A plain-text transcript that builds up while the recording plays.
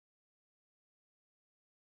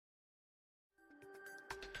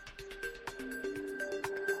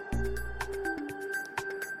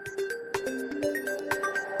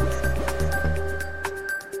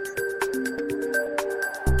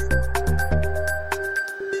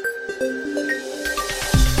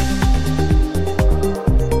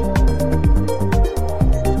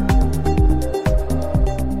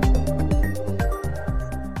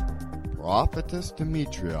Prophetess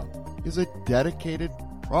Demetria is a dedicated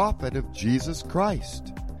prophet of Jesus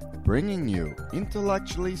Christ, bringing you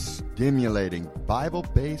intellectually stimulating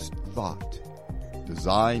Bible-based thought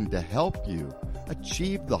designed to help you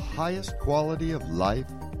achieve the highest quality of life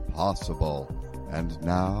possible. And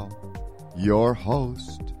now, your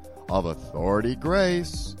host of Authority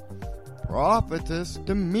Grace, Prophetess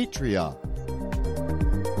Demetria.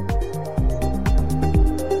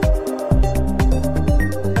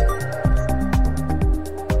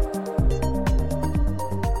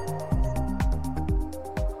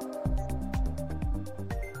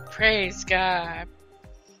 Praise God.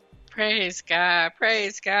 Praise God.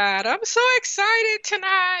 Praise God. I'm so excited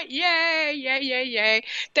tonight. Yay, yay, yay, yay.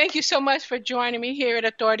 Thank you so much for joining me here at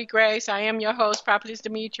Authority Grace. I am your host, Prophetess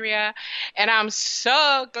Demetria, and I'm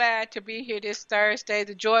so glad to be here this Thursday.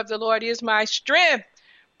 The joy of the Lord is my strength.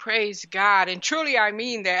 Praise God. And truly, I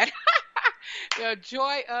mean that. The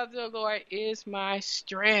joy of the Lord is my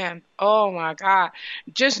strength. Oh, my God.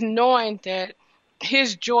 Just knowing that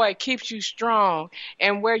His joy keeps you strong,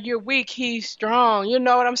 and where you're weak, He's strong. You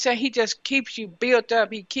know what I'm saying? He just keeps you built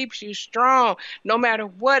up. He keeps you strong, no matter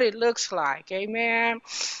what it looks like. Amen.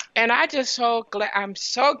 And I'm so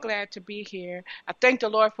glad to be here. I thank the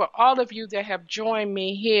Lord for all of you that have joined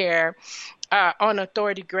me here on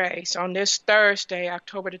Authority Grace on this Thursday,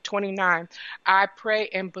 October the 29th. I pray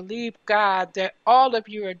and believe, God, that all of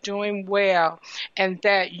you are doing well and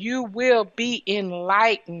that you will be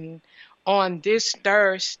enlightened on this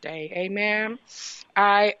Thursday. Amen.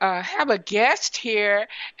 I have a guest here,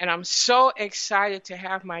 and I'm so excited to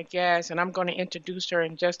have my guest, and I'm going to introduce her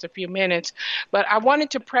in just a few minutes. But I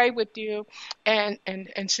wanted to pray with you and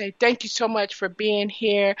say thank you so much for being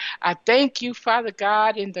here. I thank you, Father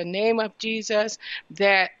God, in the name of Jesus,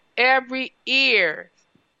 that every ear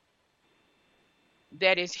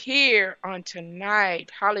that is here on tonight,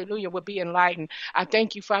 hallelujah, will be enlightened. I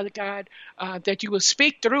thank you, Father God, that you will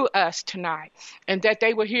speak through us tonight and that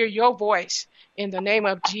they will hear your voice in the name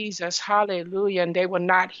of Jesus, hallelujah, and they will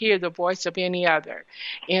not hear the voice of any other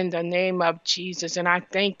in the name of Jesus. And I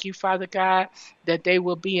thank you, Father God, that they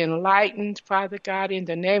will be enlightened, Father God, in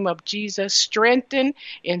the name of Jesus, strengthened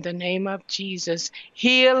in the name of Jesus,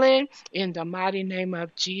 healing in the mighty name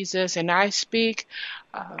of Jesus. And I speak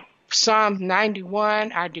Psalm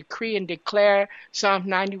 91, I decree and declare Psalm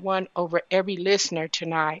 91 over every listener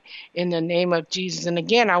tonight in the name of Jesus. And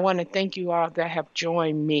again, I want to thank you all that have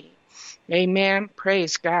joined me. Amen.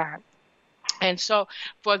 Praise God. And so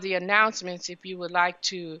for the announcements, if you would like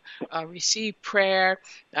to receive prayer,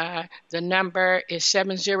 the number is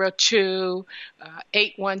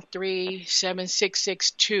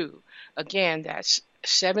 702-813-7662. Again, that's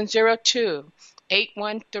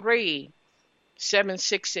 702-813-7662.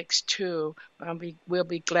 We'll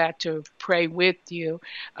be glad to pray with you.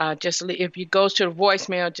 If you go to the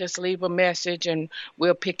voicemail, just leave a message and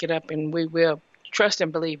we'll pick it up, and we will trust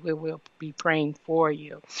and believe we will be praying for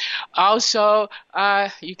you. Also,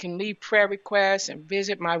 you can leave prayer requests and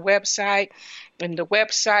visit my website. And the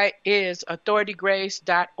website is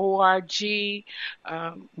authoritygrace.org,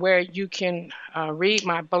 where you can read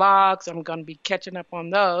my blogs. I'm going to be catching up on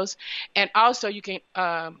those. And also, you can,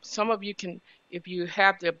 some of you can, if you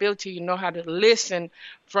have the ability, you know how to listen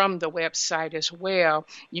from the website as well.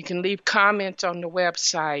 You can leave comments on the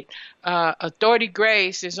website. Authority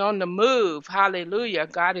Grace is on the move. Hallelujah.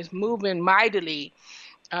 God is moving mightily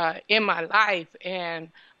in my life, and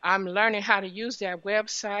I'm learning how to use that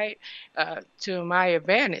website to my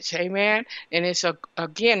advantage. Amen. And it's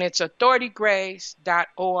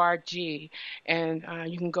authoritygrace.org, and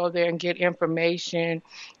you can go there and get information.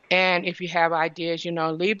 And if you have ideas,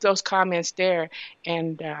 leave those comments there,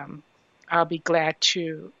 and I'll be glad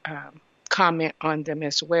to comment on them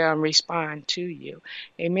as well and respond to you.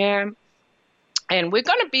 Amen. And we're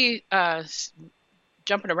going to be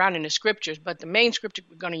jumping around in the scriptures, but the main scripture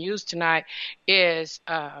we're going to use tonight is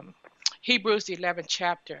Hebrews, the 11th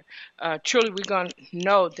chapter. Truly, we're going to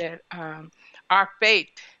know that our faith,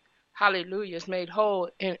 hallelujah, is made whole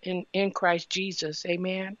in Christ Jesus.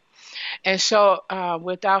 Amen. And so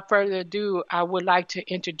without further ado, I would like to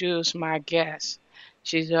introduce my guest.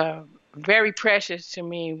 She's very precious to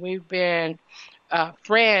me. We've been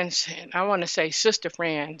friends, and I want to say sister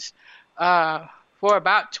friends, for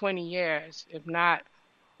about 20 years, if not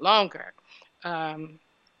longer.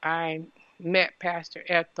 I met Pastor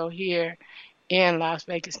Ethel here in Las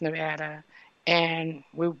Vegas, Nevada, and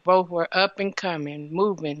we both were up and coming,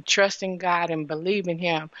 moving, trusting God and believing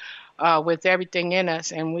Him with everything in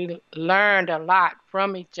us. And we learned a lot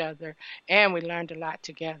from each other, and we learned a lot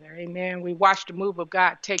together. Amen. We watched the move of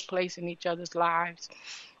God take place in each other's lives.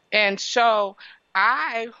 And so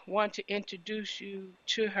I want to introduce you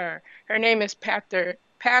to her. Her name is Pastor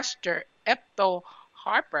Ethel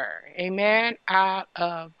Harper, amen, out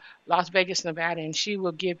of Las Vegas, Nevada, and she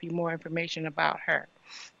will give you more information about her.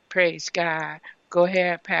 Praise God. Go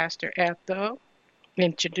ahead, Pastor Ethel.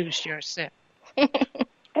 Introduce yourself.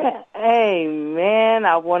 Amen.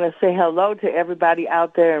 I want to say hello to everybody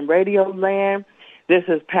out there in Radio Land. This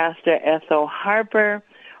is Pastor Ethel Harper,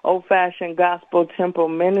 Old Fashioned Gospel Temple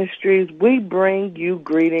Ministries. We bring you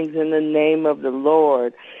greetings in the name of the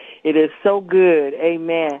Lord. It is so good,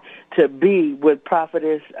 amen, to be with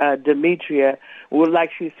Prophetess Demetria. Well,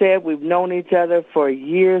 like she said, we've known each other for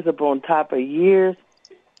years upon top of years,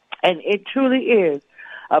 and it truly is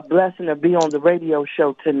a blessing to be on the radio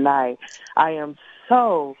show tonight. I am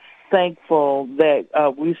so thankful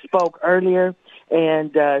that we spoke earlier,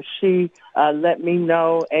 and she let me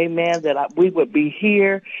know, amen, that we would be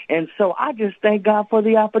here. And so I just thank God for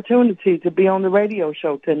the opportunity to be on the radio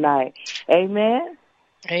show tonight. Amen.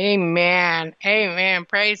 Amen. Amen.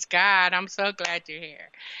 Praise God. I'm so glad you're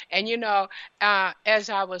here. And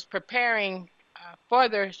as I was preparing for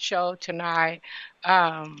the show tonight,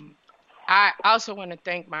 I also want to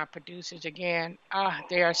thank my producers again.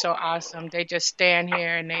 They are so awesome. They just stand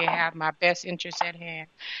here and they have my best interests at hand.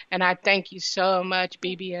 And I thank you so much,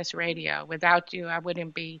 BBS Radio. Without you, I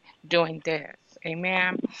wouldn't be doing this.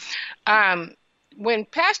 Amen. When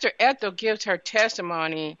Pastor Ethel gives her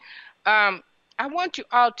testimony, I want you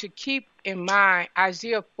all to keep in mind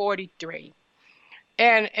Isaiah 43.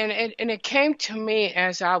 And it came to me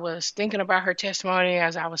as I was thinking about her testimony,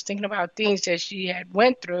 as I was thinking about things that she had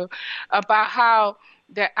went through, about how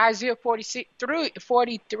that Isaiah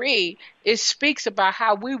 43, it speaks about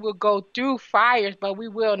how we will go through fires, but we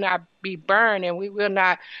will not be burned, and we will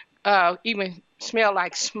not even smell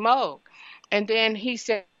like smoke. And then he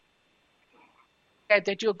said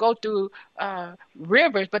that you'll go through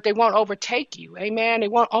rivers, but they won't overtake you. Amen. They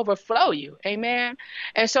won't overflow you. Amen.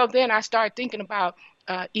 And so then I started thinking about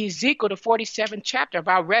Ezekiel, the 47th chapter,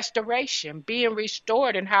 about restoration, being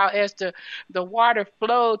restored, and how as the water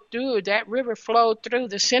flowed through, that river flowed through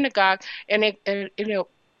the synagogue, and it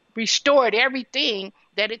restored everything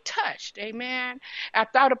that it touched. Amen. I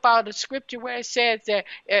thought about the scripture where it says that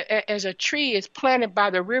as a tree is planted by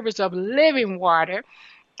the rivers of living water,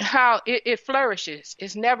 how it flourishes.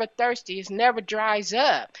 It's never thirsty. It's never dries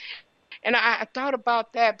up. And I thought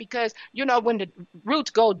about that because, when the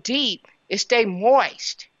roots go deep, it stay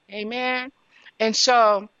moist. Amen. And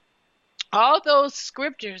so all those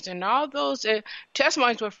scriptures and all those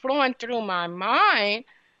testimonies were flowing through my mind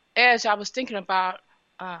as I was thinking about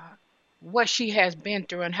what she has been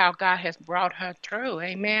through and how God has brought her through.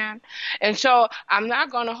 Amen. And so I'm not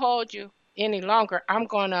going to hold you any longer. I'm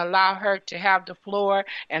going to allow her to have the floor,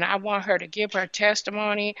 and I want her to give her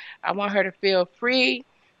testimony. I want her to feel free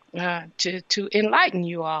to enlighten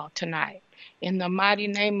you all tonight. In the mighty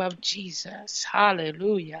name of Jesus.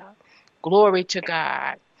 Hallelujah. Glory to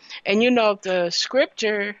God. And the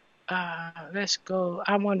scripture, let's go.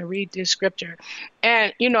 I want to read this scripture.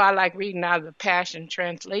 And, I like reading out of the Passion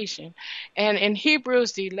Translation. And in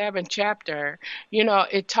Hebrews, the 11th chapter,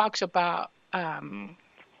 it talks about,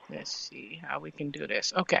 let's see how we can do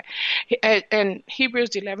this. Okay. In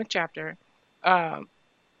Hebrews, the 11th chapter,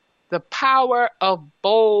 the power of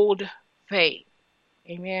bold faith.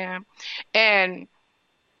 Amen. And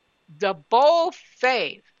the bold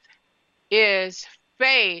faith is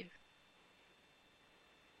faith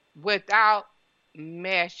without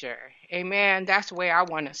measure. Amen. That's the way I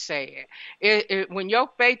want to say it. When your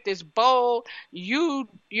faith is bold, you're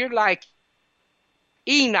like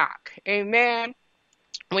Enoch. Amen.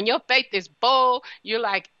 When your faith is bold, you're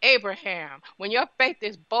like Abraham. When your faith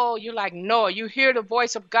is bold, you're like Noah. You hear the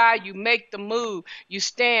voice of God, you make the move, you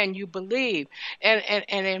stand, you believe. And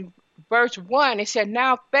in verse 1, it said,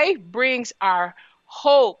 now faith brings our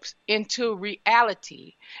hopes into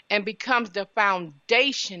reality and becomes the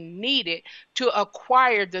foundation needed to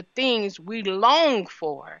acquire the things we long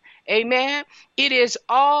for. Amen. It is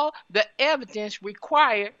all the evidence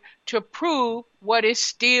required to prove what is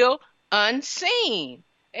still unseen.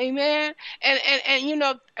 Amen. And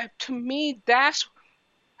to me, that's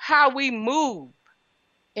how we move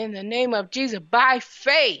in the name of Jesus, by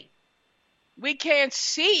faith. We can't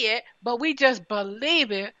see it, but we just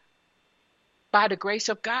believe it by the grace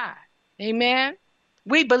of God. Amen.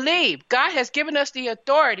 We believe God has given us the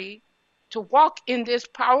authority to walk in this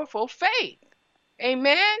powerful faith.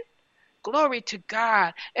 Amen. Glory to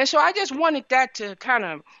God. And so I just wanted that to kind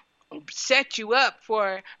of set you up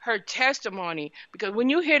for her testimony, because when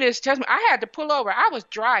you hear this testimony, I had to pull over. I was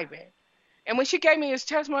driving, and when she gave me this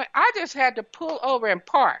testimony, I just had to pull over and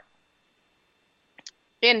park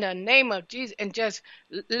in the name of Jesus, and just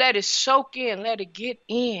let it soak in, let it get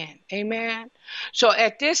in. Amen. So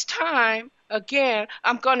at this time, again,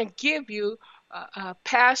 I'm going to give you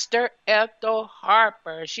Pastor Ethel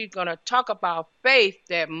Harper. She's going to talk about faith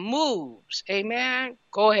that moves. Amen.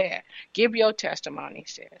 Go ahead. Give your testimony,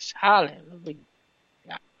 sis. Hallelujah.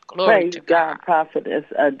 Glory Praise to God. God, Prophetess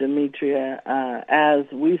Demetria. As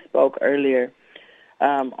we spoke earlier,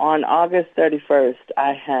 on August 31st,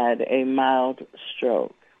 I had a mild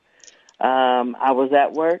stroke. I was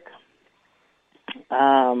at work.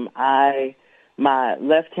 My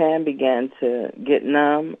left hand began to get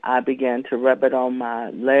numb. I began to rub it on my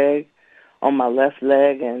leg, on my left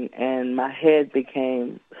leg, and my head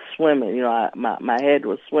became swimming. You know, my head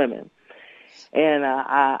was swimming. And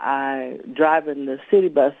I driving the city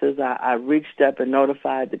buses, I reached up and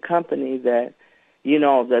notified the company that, you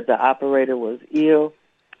know, that the operator was ill,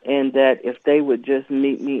 and that if they would just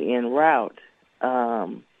meet me en route,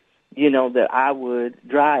 you know, that I would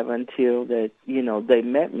drive until that, you know, they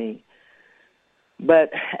met me.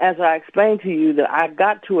 But as I explained to you, that I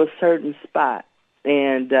got to a certain spot,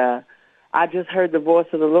 and I just heard the voice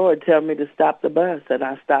of the Lord tell me to stop the bus, and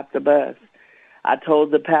I stopped the bus. I told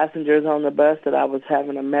the passengers on the bus that I was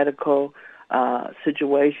having a medical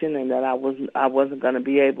situation, and that I wasn't going to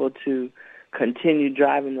be able to continue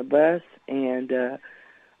driving the bus. And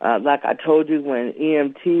like I told you, when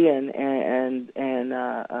EMT and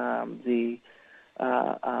the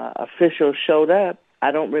officials showed up, I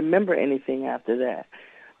don't remember anything after that.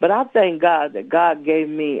 But I thank God that God gave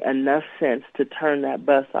me enough sense to turn that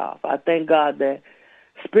bus off. I thank God that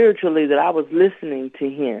spiritually that I was listening to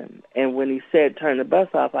him, and when he said turn the bus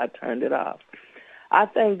off, I turned it off. I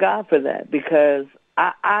thank God for that, because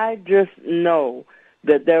I just know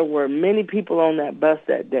that there were many people on that bus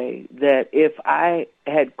that day that if I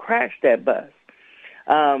had crashed that bus,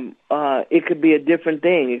 it could be a different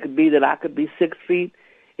thing. It could be that I could be 6 feet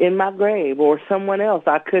in my grave, or someone else.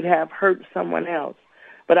 I could have hurt someone else.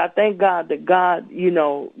 But I thank God that God, you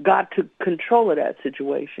know, God took control of that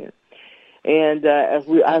situation. And as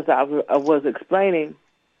I was explaining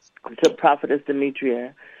to Prophetess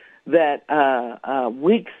Demetria, that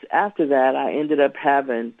weeks after that, I ended up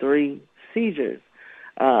having 3 seizures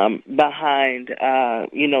behind,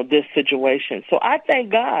 you know, this situation. So I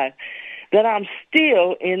thank God that I'm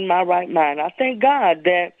still in my right mind. I thank God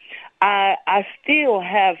that I still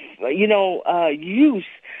have, you know, use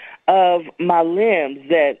of my limbs,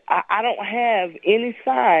 that I don't have any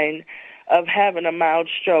sign of having a mild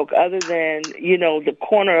stroke other than, you know, the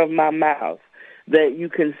corner of my mouth that you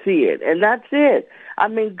can see it. And that's it. I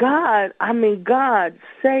mean, God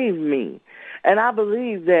saved me. And I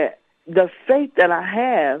believe that the faith that I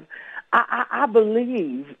have, I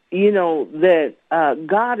believe, you know, that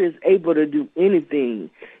God is able to do anything,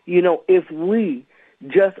 you know, if we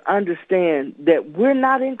just understand that we're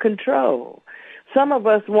not in control. Some of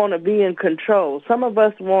us want to be in control. Some of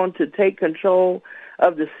us want to take control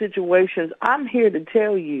of the situations. I'm here to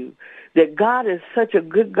tell you that God is such a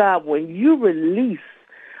good God. When you release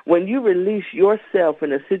yourself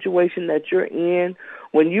in a situation that you're in,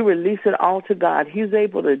 when you release it all to God, he's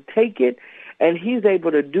able to take it, and he's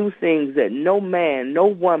able to do things that no man, no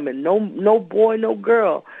woman, no boy, no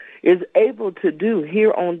girl is able to do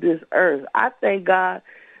here on this earth. I thank God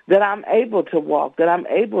that I'm able to walk, that I'm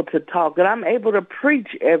able to talk, that I'm able to preach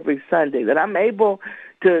every Sunday, that I'm able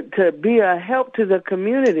to be a help to the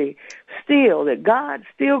community still, that God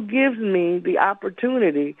still gives me the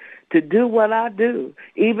opportunity to do what I do,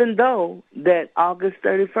 even though that August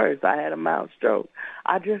 31st I had a mild stroke.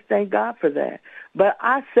 I just thank God for that. But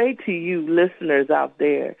I say to you listeners out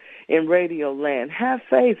there in Radio Land, have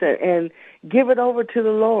faith and give it over to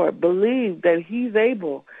the Lord. Believe that he's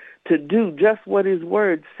able to do just what his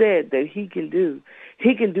word said that he can do.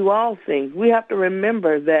 He can do all things. We have to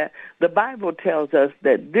remember that the Bible tells us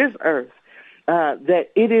that this earth, that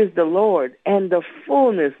it is the Lord and the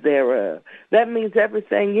fullness thereof. That means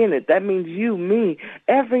everything in it. That means you, me,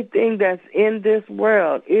 everything that's in this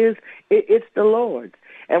world it's the Lord's.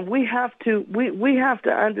 And we have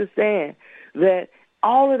to understand that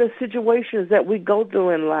all of the situations that we go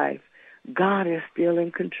through in life, God is still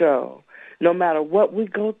in control. No matter what we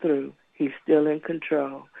go through, he's still in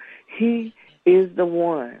control. He is the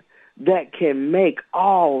one that can make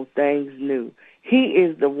all things new. He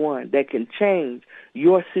is the one that can change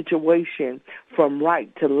your situation from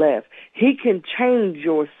right to left. He can change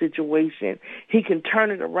your situation. He can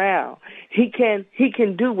turn it around. He can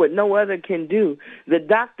do what no other can do. The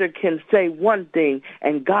doctor can say one thing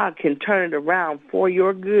and God can turn it around for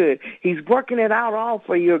your good. He's working it out all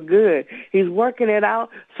for your good. He's working it out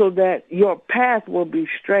so that your path will be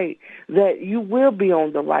straight, that you will be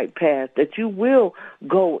on the right path, that you will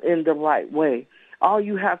go in the right way. All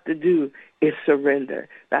you have to do is surrender.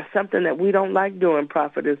 That's something that we don't like doing,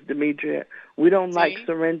 Prophetess Demetria. We don't like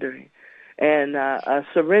surrendering. And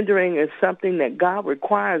surrendering is something that God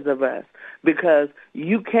requires of us, because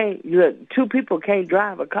two people can't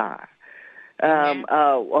drive a car.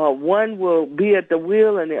 One will be at the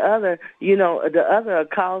wheel and the other will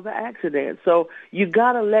cause an accident. So you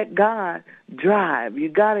got to let God drive. You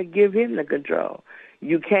got to give him the control.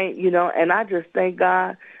 You can't, and I just thank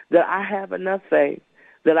God that I have enough faith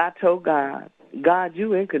that I told God,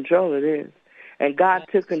 you in control of this. And God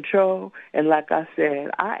took control, and like I said,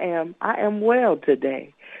 I am well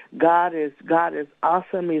today. God is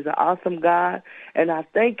awesome. He's an awesome God, and I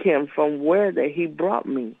thank him from where that he brought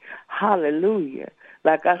me. Hallelujah.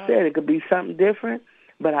 Like I said, it could be something different,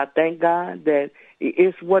 but I thank God that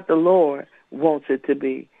it's what the Lord wants it to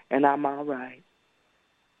be, and I'm all right.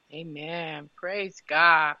 Amen. Praise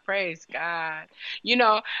God. Praise God.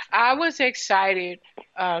 I was excited.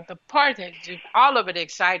 The part that all of it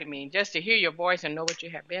excited me, just to hear your voice and know what you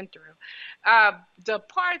have been through. The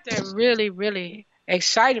part that really, really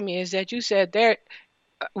excited me is that you said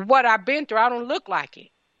what I've been through, I don't look like it.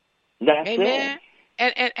 That's Amen.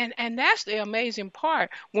 it. And that's the amazing part.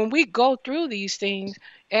 When we go through these things,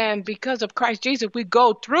 and because of Christ Jesus, we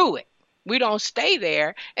go through it. We don't stay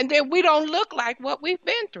there, and then we don't look like what we've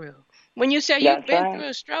been through. When you say you've been through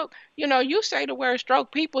a stroke, you say the word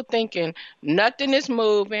stroke, people thinking nothing is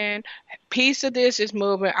moving, piece of this is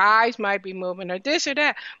moving, eyes might be moving, or this or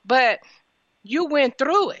that. But you went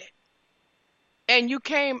through it, and you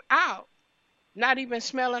came out not even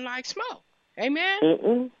smelling like smoke. Amen?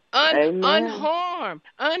 Amen. Unharmed,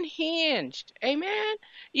 unhinged. Amen?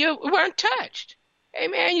 You weren't touched.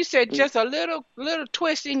 Amen. You said just a little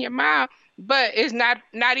twist in your mouth, but it's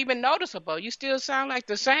not even noticeable. You still sound like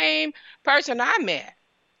the same person I met.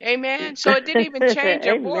 Amen. So it didn't even change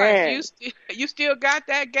your voice. You still got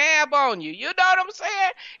that gab on you. You know what I'm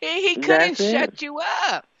saying? He couldn't shut you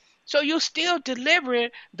up. So you're still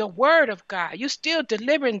delivering the word of God. You're still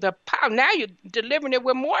delivering the power. Now you're delivering it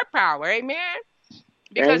with more power. Amen.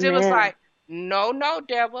 Because it was like, no,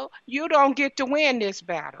 devil, you don't get to win this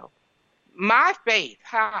battle. My faith,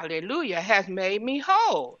 hallelujah, has made me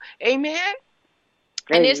whole. Amen.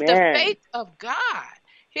 And it's the faith of God.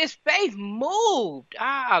 His faith moved.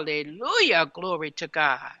 Hallelujah. Glory to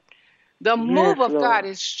God. The move of God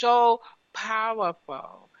is so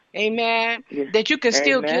powerful. Amen. That you can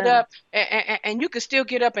still get up and you can still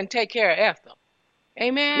get up and take care of Ethel.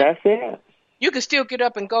 Amen. That's it. You can still get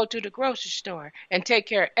up and go to the grocery store and take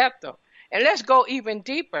care of Ethel. And let's go even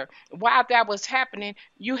deeper. While that was happening,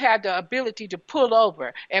 you had the ability to pull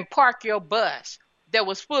over and park your bus that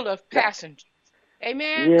was full of passengers.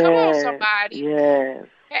 Amen. Come on, somebody. Yes.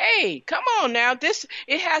 Hey, come on now.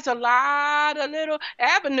 It has a lot of little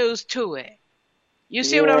avenues to it. You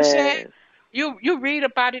see what I'm saying? You read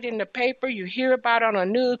about it in the paper, you hear about it on the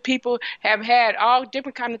news. People have had all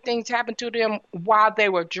different kind of things happen to them while they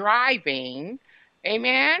were driving.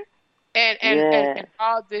 Amen. And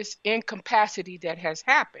all this incapacity that has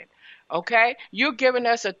happened. Okay? You're giving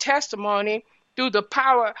us a testimony through the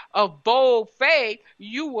power of bold faith.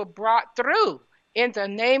 You were brought through in the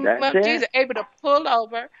name of Jesus, able to pull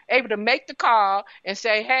over, able to make the call and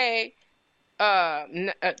say, hey,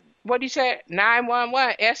 what do you say?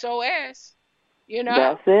 911 SOS.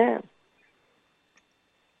 That's it.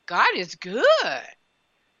 God is good.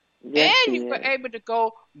 Yes, and you were able to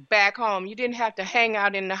go back home. You didn't have to hang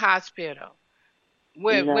out in the hospital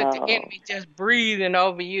with the enemy just breathing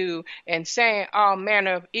over you and saying all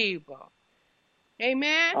manner of evil.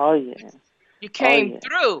 Amen. Oh, yeah. You came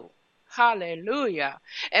through. Hallelujah.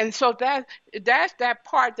 And so that's that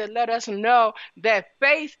part that let us know that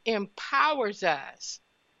faith empowers us,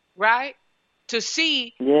 right? To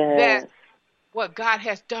see that what God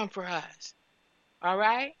has done for us. All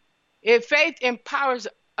right? If faith empowers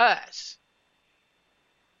us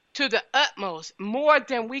to the utmost, more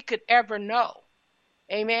than we could ever know.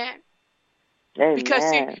 Amen.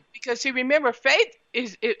 Because remember, faith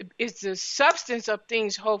is the substance of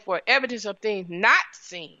things hoped for, evidence of things not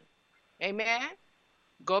seen. Amen.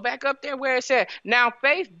 Go back up there where it said, now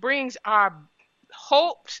faith brings our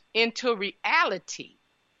hopes into reality.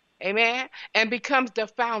 Amen. And becomes the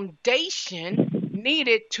foundation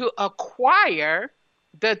needed to acquire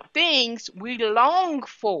the things we long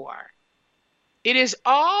for. It is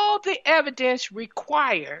all the evidence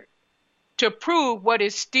required to prove what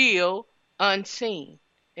is still unseen.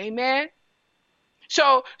 Amen.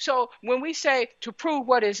 So when we say to prove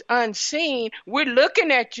what is unseen, we're looking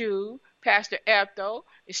at you, Pastor Ethel,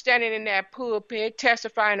 standing in that pulpit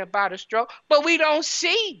testifying about a stroke, but we don't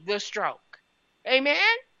see the stroke. Amen.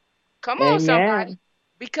 Come on, somebody. Amen.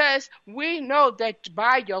 Because we know that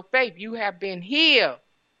by your faith you have been healed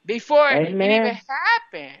before it even Amen.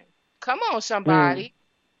 happened. Come on, Mm. somebody.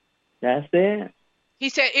 That's it. He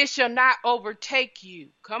said, it shall not overtake you.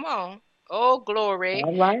 Come on. Oh, glory.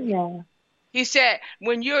 All right now. He said,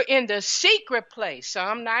 when you're in the secret place,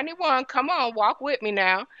 Psalm 91, come on, walk with me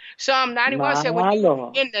now. Psalm 91 My said, when you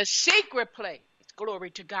Lord. in the secret place, glory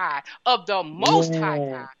to God, of the Most High Yes.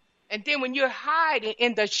 God. And then when you're hiding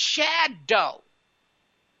in the shadow,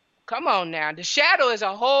 come on now, the shadow is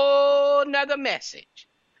a whole nother message.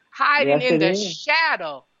 Hiding Yes, in it the is.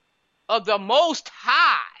 shadow of the Most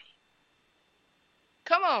High.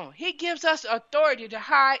 Come on, he gives us authority to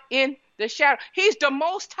hide in the shadow. He's the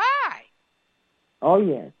Most High. Oh,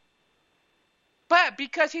 yes. But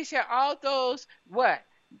because he said, all those, what?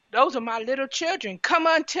 Those are my little children. Come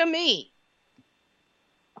unto me.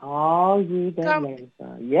 All ye that Come, labor.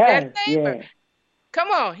 that Yes, labor. yes, Come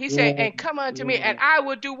on. He said, yes, and come unto me, and yes. I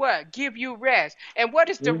will do what? Give you rest. And what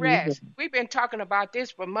is the Give you rest? the- We've been talking about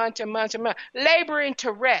this for months and months and months. Laboring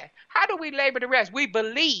to rest. How do we labor to rest? We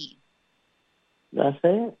believe. That's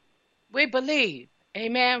it. We believe.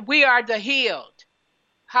 Amen. We are the healed.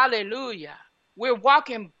 Hallelujah. We're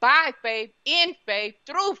walking by faith, in faith,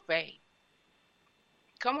 through faith.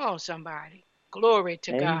 Come on, somebody. Glory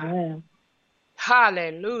to God. Amen.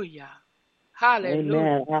 Hallelujah.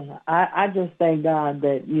 Hallelujah. Amen. I just thank God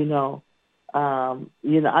that,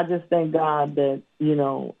 I just thank God that,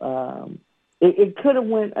 it could have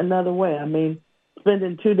went another way. I mean,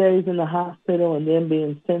 spending 2 days in the hospital and then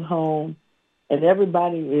being sent home, and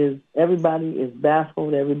everybody is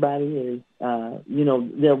baffled. Everybody is,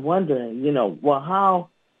 they're wondering, well, how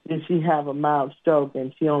did she have a mild stroke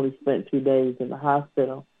and she only spent 2 days in the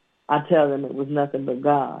hospital? I tell them it was nothing but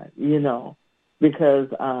God, because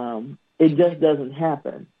it just doesn't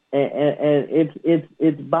happen, and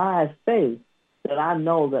it's by faith that I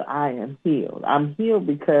know that I am healed. I'm healed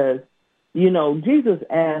because, Jesus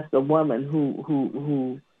asked a woman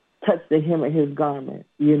who touched the hem of his garment,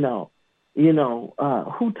 who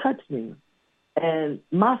touched me, and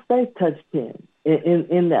my faith touched him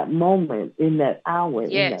in that moment, in that hour,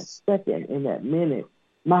 in that Yes. second, in that minute.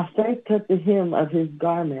 My faith touched the hem of his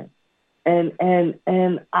garment. And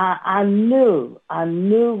I knew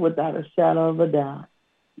without a shadow of a doubt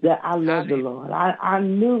that I love the Hallelujah. Lord. I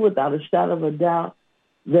knew without a shadow of a doubt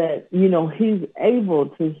that, he's able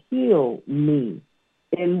to heal me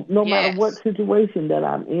in no matter what Yes. situation that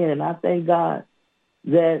I'm in. And I thank God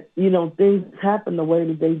that, things happen the way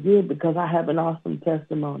that they did because I have an awesome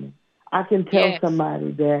testimony. I can tell Yes.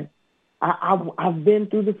 somebody that I've been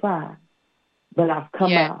through the fire, but I've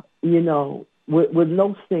come Yes. out, with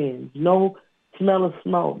no sins, no smell of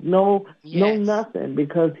smoke, no Yes. nothing,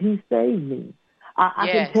 because he saved me. I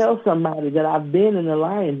can Yes. tell somebody that I've been in the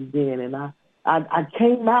lion's den, and I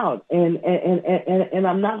came out, and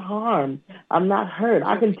I'm not harmed, I'm not hurt.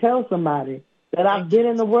 I can tell somebody that I've Thank you. been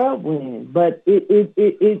in the whirlwind, but it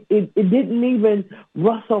didn't even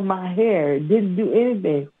rustle my hair. It didn't do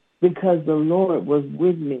anything because the Lord was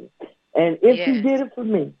with me. And if he Yes. did it for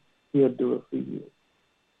me, he'll do it for you.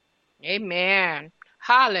 Amen.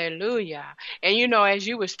 Hallelujah. And as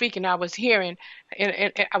you were speaking, I was hearing,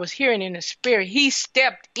 and I was hearing in the spirit, he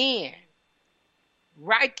stepped in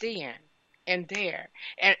right then and there.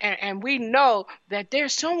 And we know that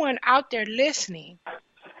there's someone out there listening.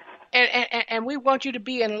 And we want you to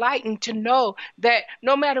be enlightened to know that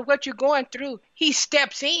no matter what you're going through, he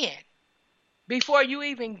steps in. Before you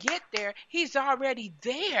even get there, he's already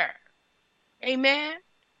there. Amen.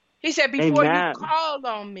 He said, before you Amen. call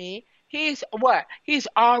on me, he's what? He's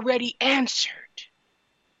already answered.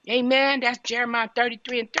 Amen. That's Jeremiah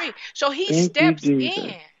 33:3. So he Thank you, steps Jesus.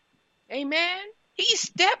 in. Amen. He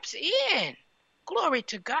steps in. Glory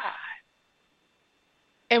to God.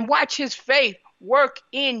 And watch his faith work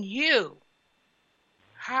in you.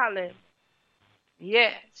 Hallelujah.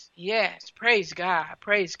 Yes, yes. Praise God.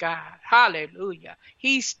 Praise God. Hallelujah.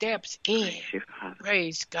 He steps in. Praise you, Father.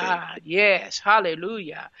 Praise Thank God. Yes.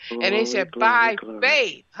 Hallelujah. you. And they Glory, said, glory, by glory.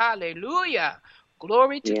 faith. Hallelujah.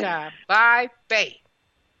 Glory to Yes. God. By faith.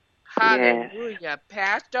 Yes. Hallelujah.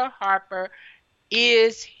 Pastor Harper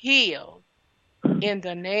is healed in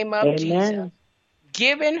the name of Jesus. Amen.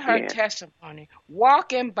 giving her testimony,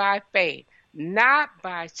 walking by faith, not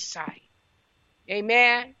by sight.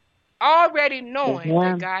 Amen. Already knowing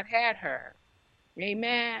that God had her.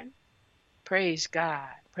 Amen. Praise God.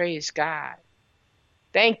 Praise God.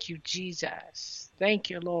 Thank you, Jesus. Thank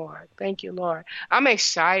you, Lord. Thank you, Lord. I'm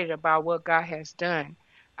excited about what God has done.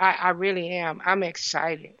 I really am. I'm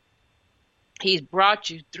excited. He's brought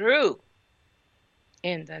you through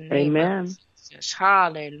in the name of Jesus.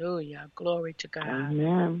 Hallelujah. Glory to God.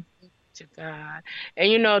 Amen. To God.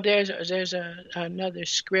 And you know, there's another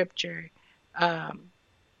scripture,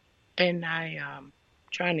 and I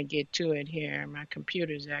trying to get to it here. My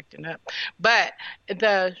computer's acting up. But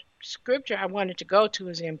the scripture I wanted to go to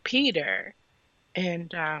is in Peter,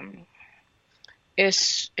 and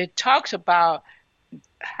it talks about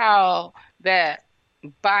how that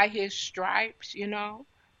by his stripes, you know,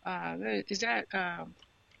 is that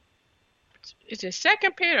is it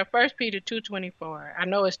Second Peter or First Peter 2:24? I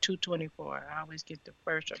know it's 2:24. I always get the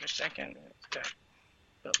first or the second,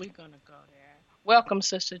 but we're gonna go there. Welcome,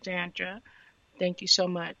 Sister Dandra. Thank you so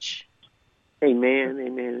much. Amen.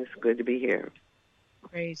 Amen. It's good to be here.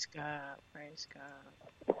 Praise God. Praise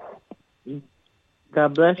God.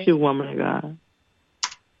 God bless you, woman of God.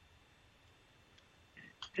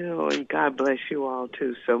 Oh, and God bless you all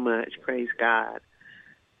too so much. Praise God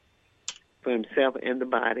for Himself and the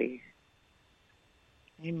body.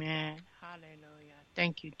 Amen. Hallelujah.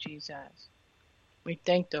 Thank you, Jesus. We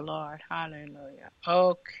thank the Lord. Hallelujah.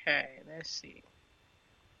 Okay, let's see.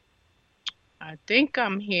 I think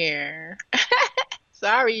I'm here.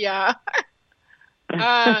 Sorry, y'all.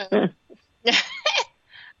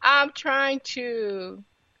 I'm trying to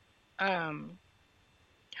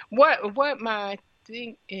what my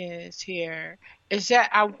thing is here is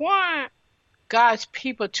that I want God's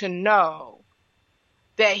people to know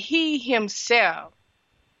that He Himself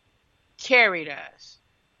carried us.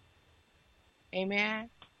 Amen.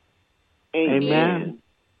 Amen.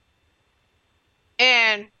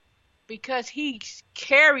 And because He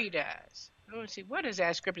carried us, let me see, what does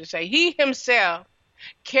that scripture say? He Himself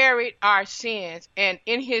carried our sins, and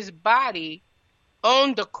in His body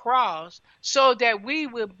on the cross, so that we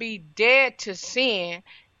would be dead to sin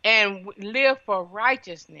and live for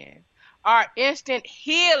righteousness. Our instant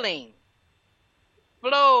healing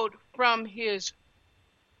flowed from His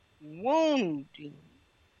wounding.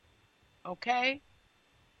 Okay?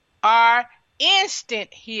 Our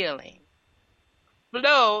instant healing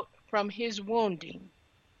flowed from His wounding.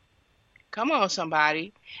 Come on,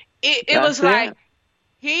 somebody. It was like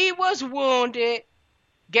He was wounded,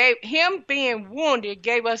 Him being wounded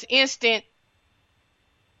gave us instant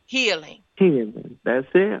healing. Healing. That's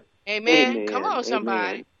it. Amen. Amen. Come on,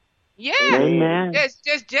 somebody. Amen. Yeah. Amen.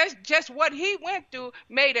 Just what He went through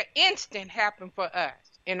made an instant happen for us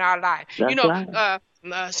in our life. That's you know,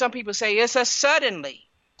 right. some people say it's a suddenly.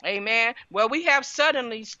 Amen. Well, we have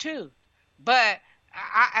suddenlies too. But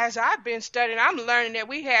as I've been studying, I'm learning that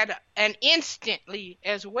we had an instantly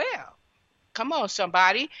as well. Come on,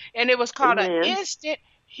 somebody. And it was called an instant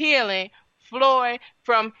healing flowing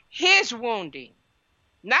from His wounding.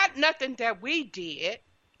 Not nothing that we did.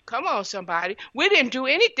 Come on, somebody. We didn't do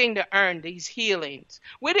anything to earn these healings.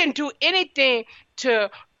 We didn't do anything to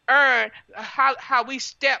earn how we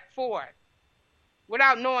step forward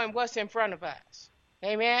without knowing what's in front of us.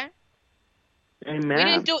 Amen.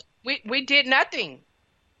 Amen. We did nothing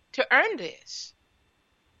to earn this.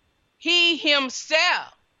 He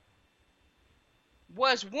Himself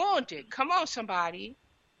was wounded. Come on, somebody.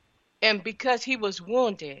 And because He was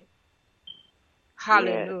wounded,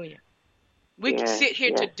 hallelujah. We can sit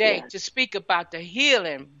here today to speak about the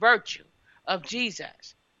healing virtue of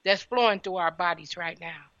Jesus that's flowing through our bodies right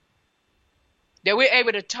now. That we're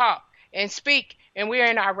able to talk and speak and we're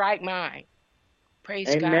in our right mind. Praise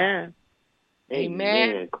God. Amen.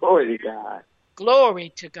 Amen. Glory to God. Glory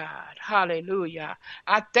to God. Hallelujah.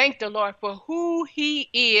 I thank the Lord for who He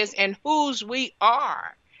is and whose we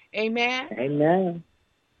are. Amen. Amen.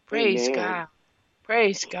 Praise Amen. God.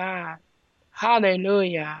 Praise God.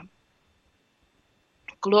 Hallelujah.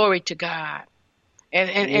 Glory to God. And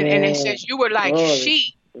it says you were like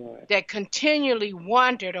sheep that continually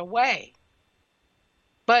wandered away.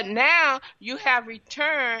 But now you have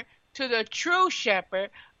returned to the true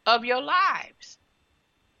shepherd of your lives,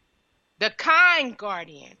 the kind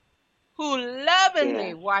guardian who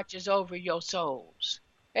lovingly watches over your souls.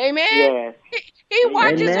 Amen. Yes. He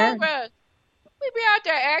watches over us. We be out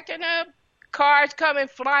there acting up. Cars coming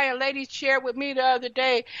flying. Lady shared with me the other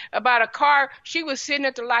day about a car. She was sitting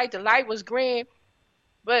at the light. The light was green.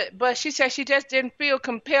 But she said she just didn't feel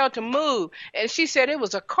compelled to move. And she said it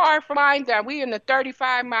was a car flying down. We in the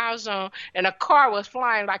 35-mile zone, and a car was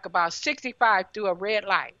flying like about 65 through a red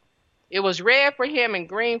light. It was red for him and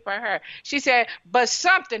green for her. She said, but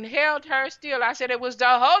something held her still. I said, it was the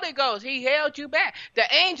Holy Ghost. He held you back. The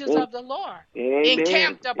angels of the Lord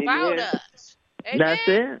encamped about us. Amen. That's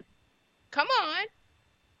it. Come on.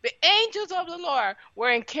 The angels of the Lord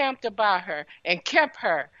were encamped about her and kept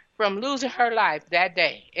her from losing her life that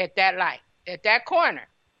day, at that light, at that corner.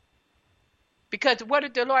 Because what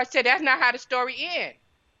did the Lord say? That's not how the story ends.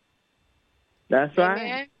 That's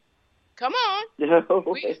Amen. right. Come on.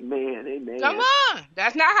 Amen. Come on.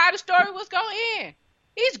 That's not how the story was going to end.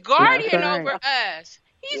 He's guardian over us.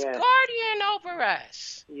 He's guardian over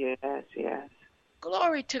us. Yes.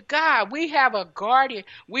 Glory to God. We have a guardian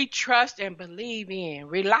we trust and believe in,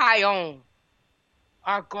 rely on.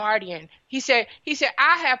 Our guardian. He said,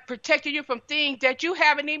 I have protected you from things that you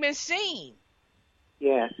haven't even seen.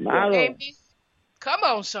 Yes. Amen. Come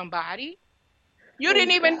on, somebody. You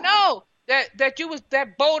didn't even know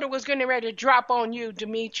that boulder was getting ready to drop on you,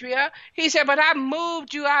 Demetria. He said, but I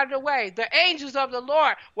moved you out of the way. The angels of the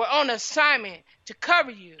Lord were on assignment to cover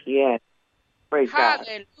you. Yes. Praise God.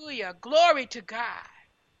 Hallelujah. Glory to God.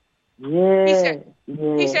 Yes.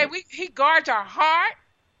 He said he guards our heart,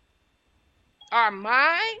 our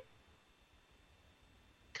mind.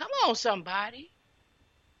 Come on, somebody.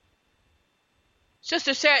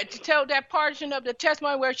 Sister said to tell that portion of the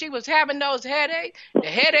testimony where she was having those headaches. The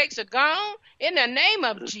headaches are gone in the name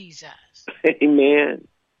of Jesus. Amen.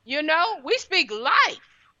 You know, we speak life.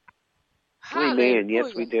 Hallelujah. Amen.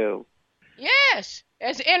 Yes, we do. Yes,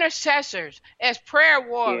 as intercessors, as prayer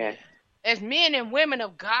warriors, Yes. as men and women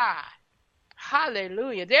of God.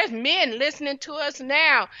 Hallelujah. There's men listening to us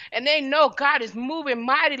now, and they know God is moving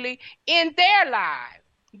mightily in their lives.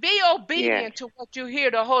 Be obedient to what you hear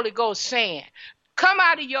the Holy Ghost saying. Come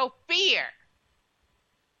out of your fear.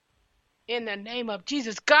 In the name of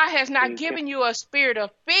Jesus. God has not given you a spirit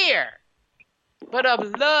of fear, but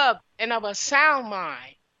of love and of a sound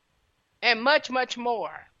mind, and much, much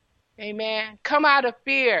more. Amen. Come out of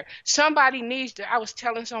fear. Somebody needs to, I was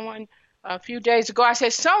telling someone a few days ago, I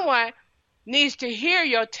said, someone needs to hear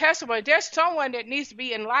your testimony. There's someone that needs to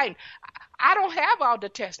be enlightened. I don't have all the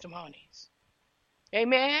testimonies.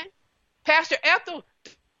 Amen. Pastor Ethel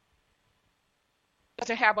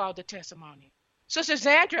doesn't have all the testimonies. Sister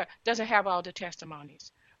Zandra doesn't have all the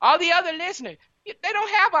testimonies. All the other listeners, they don't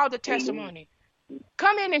have all the testimony.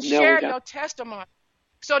 Come in and share your testimony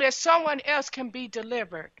so that someone else can be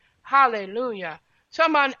delivered. Hallelujah.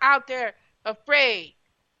 Someone out there afraid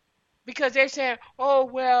because they're saying, oh,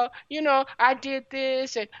 well, I did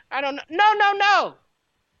this and I don't know. No.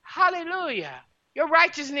 Hallelujah. Your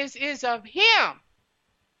righteousness is of him,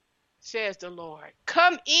 says the Lord.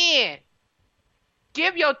 Come in.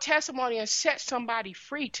 Give your testimony and set somebody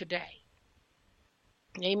free today.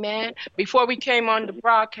 Amen. Before we came on the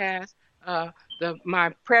broadcast, my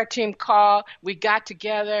prayer team called. We got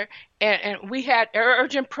together and we had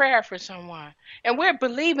urgent prayer for someone. And we're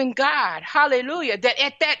believing God, hallelujah, that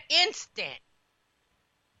at that instant,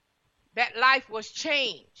 that life was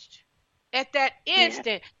changed. At that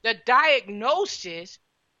instant, the diagnosis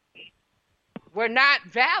were not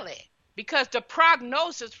valid because the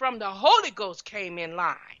prognosis from the Holy Ghost came in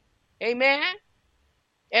line. Amen.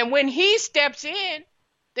 And when he steps in,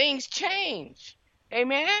 things change.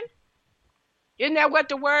 Amen. Isn't that what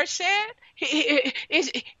the word said?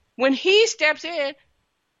 When he steps in,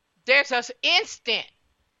 there's an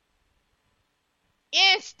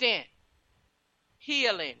instant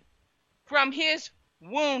healing from his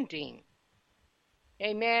wounding.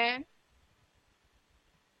 Amen.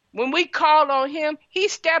 When we call on him, he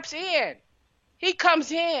steps in. He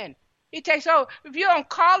comes in. He takes over. If you don't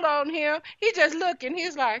call on him, he just looking.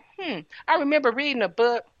 He's like, I remember reading a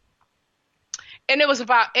book, and it was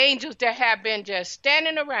about angels that had been just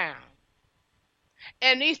standing around.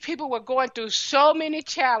 And these people were going through so many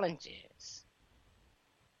challenges.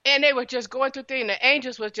 And they were just going through things. The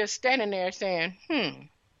angels were just standing there saying,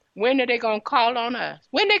 when are they going to call on us?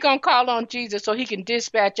 When are they going to call on Jesus so he can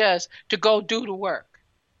dispatch us to go do the work?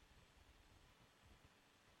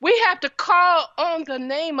 We have to call on the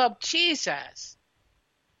name of Jesus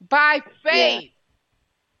by faith.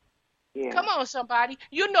 Yeah. Come on, somebody.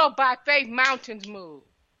 You know by faith mountains move.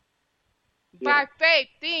 By faith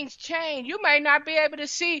things change. You may not be able to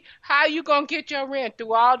see how you're going to get your rent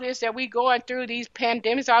through all this that we going through, these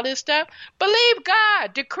pandemics, all this stuff. Believe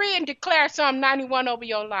God. Decree and declare Psalm 91 over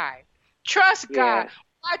your life. Trust God.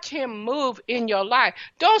 Watch him move in your life.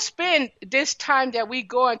 Don't spend this time that we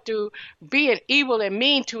going through being evil and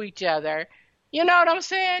mean to each other. You know what I'm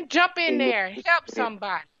saying? Jump in Amen. there. Help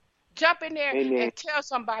somebody. Jump in there Amen. and tell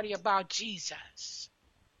somebody about Jesus.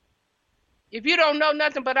 If you don't know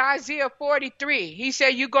nothing but Isaiah 43, he said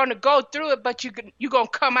you're going to go through it, but you're going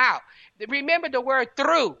to come out. Remember the word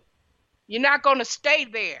through. You're not going to stay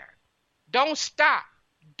there. Don't stop.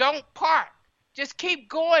 Don't park. Just keep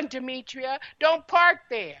going, Demetria. Don't park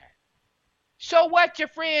there. So what your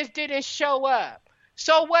friends didn't show up?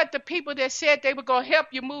 So what the people that said they were going to help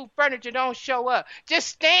you move furniture don't show up? Just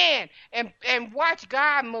stand and watch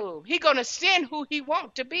God move. He's going to send who he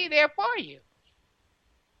wants to be there for you.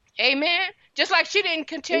 Amen. Just like she didn't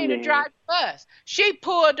continue to drive the bus. She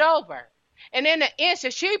pulled over. And in the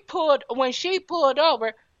instant when she pulled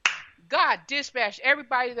over, God dispatched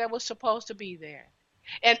everybody that was supposed to be there.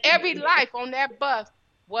 And every life on that bus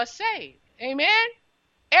was saved. Amen.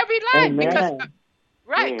 Every life. Because, Amen.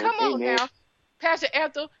 right, come on now. Pastor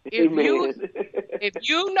Ethel, if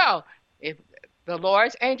you know, if the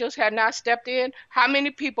Lord's angels had not stepped in, how many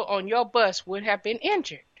people on your bus would have been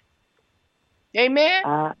injured? Amen.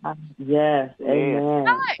 Yes, amen,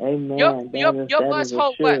 Right. amen. Your That bus is a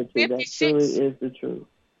hold what? surety. That truly 56. is the truth.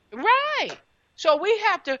 Right. So we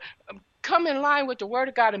have to come in line with the word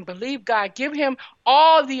of God and believe God. Give him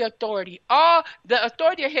all the authority. All the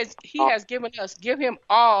authority he has given us. Give him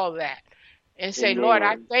all that. And say, Amen. Lord,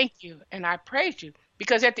 I thank you and I praise you.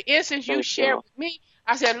 Because at the instance you shared with me,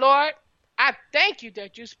 I said, Lord, I thank you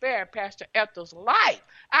that you spared Pastor Ethel's life.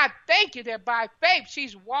 I thank you that by faith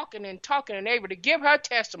she's walking and talking and able to give her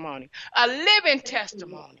testimony, a living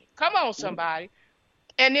testimony. Come on, somebody.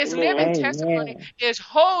 And this living testimony Amen. is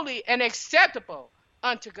holy and acceptable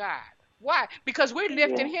unto God. Why? Because we're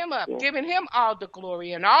lifting him up, giving him all the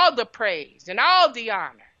glory and all the praise and all the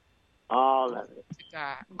honor. All of it. To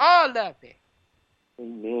God. All of it.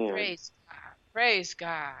 Amen. Praise God. Praise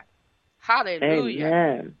God. Hallelujah.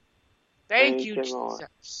 Amen. Thank you, Lord.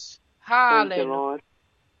 Jesus. Thank you, Hallelujah. Lord.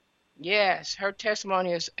 Yes, her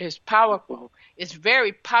testimony is powerful. It's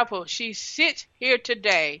very powerful. She sits here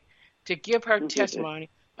today to give her testimony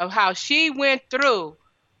of how she went through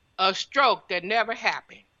a stroke that never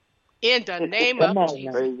happened. In the name Come of on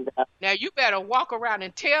now. Jesus. Now you better walk around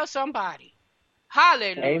and tell somebody.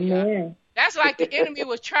 Hallelujah. Amen. That's like the enemy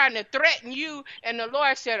was trying to threaten you, and the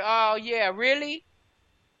Lord said, oh, yeah, really?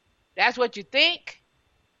 That's what you think?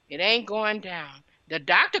 It ain't going down. The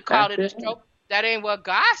doctor called That's it a it. stroke. That ain't what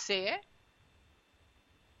God said.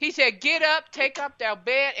 He said, get up, take up that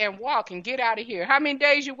bed, and walk and get out of here. How many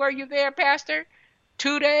days were you there, Pastor?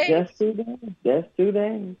 2 days? Just 2 days. Just 2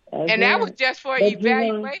 days. That's And that was it. just for But you know,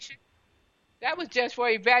 evaluation. That was just for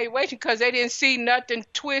evaluation because they didn't see nothing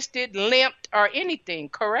twisted, limped, or anything,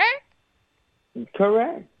 correct?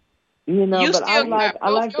 correct. You know, You but I still got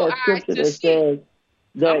both like your that eyes scripture to that see. says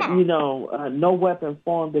Come that, on. no weapon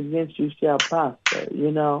formed against you shall prosper,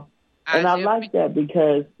 And I Isaiah like that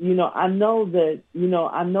because, I know that,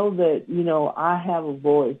 I have a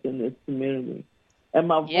voice in this community. And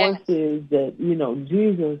my Yes. voice is that,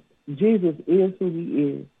 Jesus is who he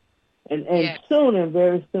is. And Yes. soon and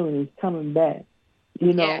very soon he's coming back.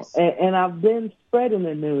 Yes. And I've been spreading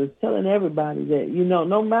the news, telling everybody that,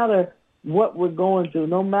 no matter what we're going through,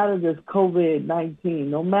 no matter this COVID-19,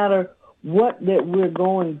 no matter what that we're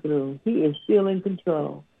going through, he is still in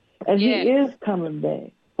control. And Yes. he is coming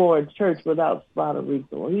back for a church without spot or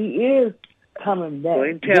wrinkle. He is coming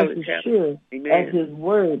back just as sure as his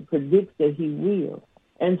word predicts that he will.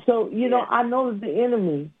 And so, I know that the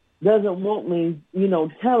enemy doesn't want me,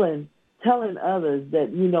 telling others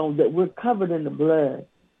that, that we're covered in the blood,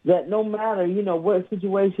 that no matter, what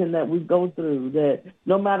situation that we go through, that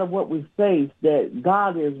no matter what we face, that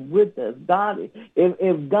God is with us.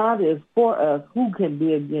 If God is for us, who can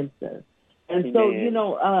be against us? And so,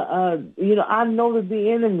 I know that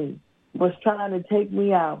the enemy was trying to take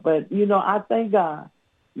me out, but, I thank God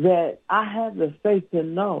that I have the faith to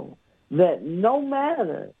know that no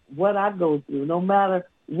matter what I go through, no matter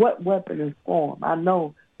what weapon is formed, I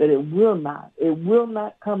know that it will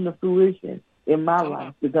not come to fruition in my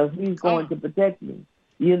life because he's going to protect me.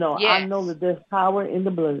 Yes. I know that there's power in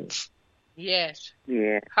the blood. Yes.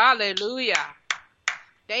 Yeah. Hallelujah.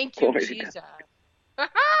 Thank you, Jesus.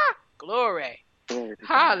 Glory.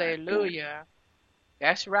 Hallelujah.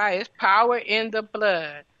 That's right. It's power in the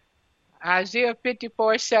blood. Isaiah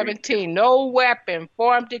 54:17. No weapon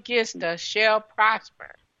formed against us shall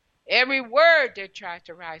prosper. Every word that tries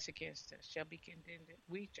to rise against us shall be condemned.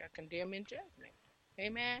 We shall condemn in judgment.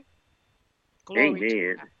 Amen. Glory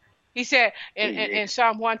to God. He said in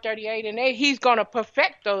Psalm 138:8, he's going to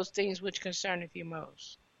perfect those things which concerneth you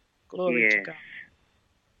most. Glory to God.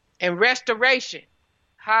 And restoration.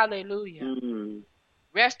 Hallelujah.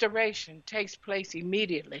 Restoration takes place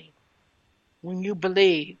immediately when you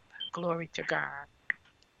believe. Glory to God.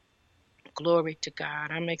 Glory to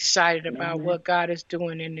God. I'm excited about Amen. what God is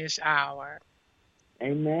doing in this hour.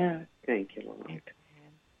 Amen. Thank you, Lord. Amen.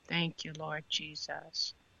 Thank you, Lord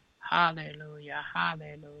Jesus. Hallelujah.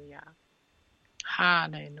 Hallelujah.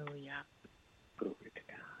 Hallelujah. Glory to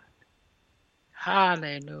God.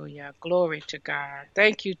 Hallelujah. Glory to God.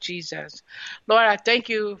 Thank you, Jesus. Lord, I thank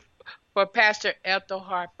you for Pastor Ethel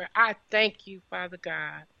Harper. I thank you, Father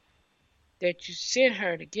God, that you sent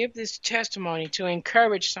her to give this testimony to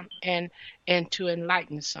encourage some and to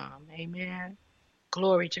enlighten some. Amen.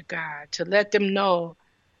 Glory to God. To let them know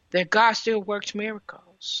that God still works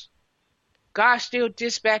miracles. God still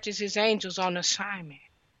dispatches his angels on assignment.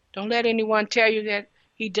 Don't let anyone tell you that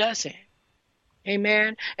he doesn't.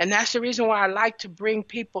 Amen. And that's the reason why I like to bring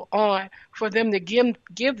people on, for them to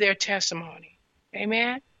give their testimony.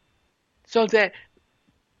 Amen. So that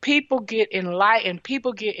people get enlightened,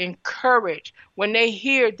 people get encouraged when they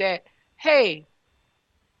hear that, hey,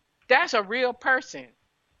 that's a real person.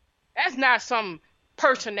 That's not some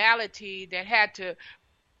personality that had to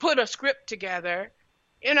put a script together.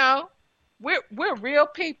 You know, we're real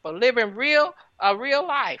people living a real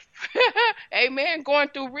life. Amen. Going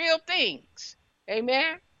through real things.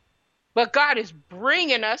 Amen. But God is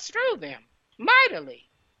bringing us through them mightily.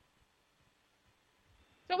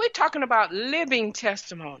 So we're talking about living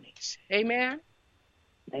testimonies. Amen.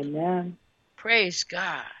 Amen. Praise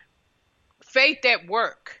God. Faith at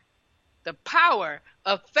work. The power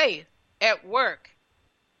of faith at work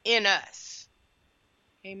in us.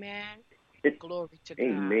 Amen. Glory to God.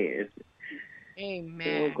 Amen.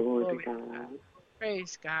 Amen. Oh, glory to God.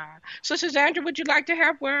 Praise God. Sister Sandra, would you like to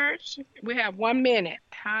have words? We have 1 minute.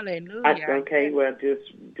 Hallelujah. Okay, well, just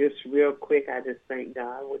real quick, I just thank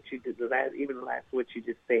God what you did, even the last what you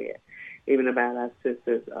just said, even about our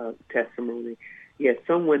sister's testimony. Yes,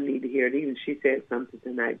 someone needed to hear it. Even she said something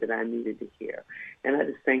tonight that I needed to hear. And I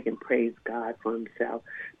just thank and praise God for himself.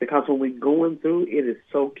 Because when we're going through, it is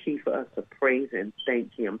so key for us to praise and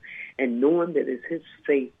thank him. And knowing that it's his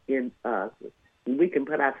faith in us. We can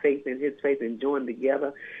put our faith in his faith and join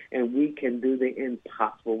together, and we can do the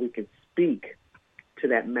impossible. We can speak to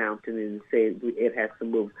that mountain and say it has to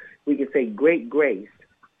move. We can say great grace,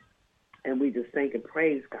 and we just thank and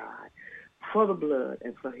praise God for the blood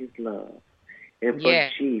and for his love and for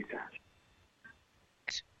Jesus.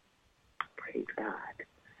 Praise God.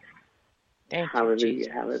 Thank hallelujah, you,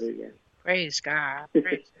 Jesus. Hallelujah. Praise God.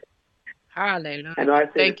 Praise Hallelujah. I know I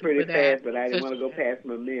said Thank it pretty you for that. fast, but I didn't want to go past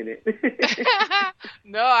my minute.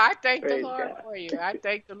 No, I thank the Praise Lord God. for you. I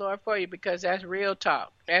thank the Lord for you because that's real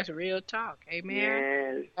talk. That's real talk. Amen.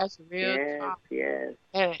 Yes, That's real yes, talk. yes.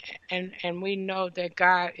 And we know that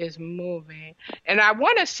God is moving. And I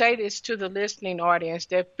want to say this to the listening audience,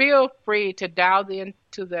 that feel free to dial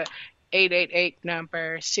into the 888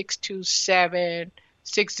 number 627-6008.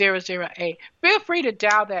 Feel free to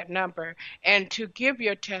dial that number and to give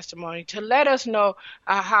your testimony, to let us know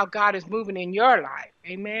how God is moving in your life.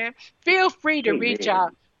 Amen. Feel free to reach Amen.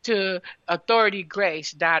 out to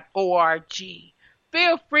authoritygrace.org.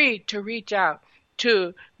 Feel free to reach out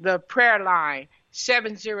to the prayer line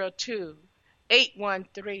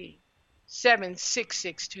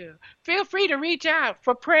 702-813-7662. Feel free to reach out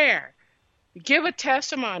for prayer. Give a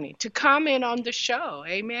testimony, to comment on the show.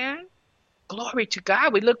 Amen. Glory to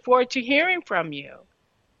God. We look forward to hearing from you.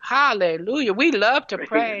 Hallelujah. We love to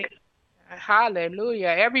pray. Hallelujah.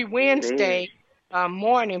 Every Wednesday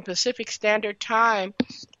morning, Pacific Standard Time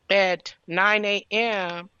at 9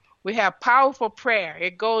 a.m., we have powerful prayer.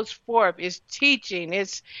 It goes forth. It's teaching.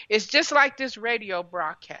 It's just like this radio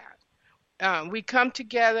broadcast. We come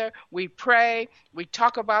together, we pray, we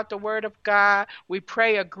talk about the Word of God, we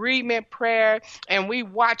pray agreement prayer, and we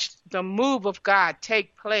watch the move of God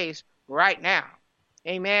take place right now.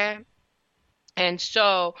 Amen. And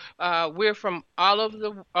so we're from all over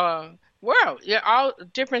the world, yeah, all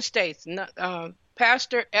different states.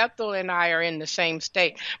 Pastor Ethel and I are in the same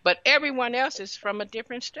state, but everyone else is from a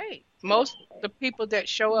different state. Most of the people that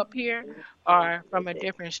show up here are from a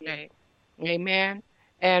different state. Amen.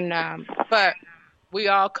 And but we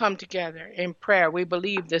all come together in prayer. We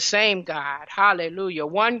believe the same God. Hallelujah.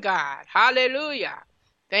 One God. Hallelujah.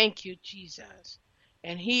 Thank you, Jesus.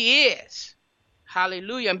 And he is.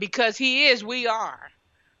 Hallelujah. And because he is, we are.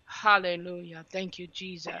 Hallelujah. Thank you,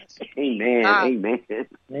 Jesus. Amen. Amen.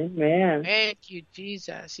 Amen. Thank you,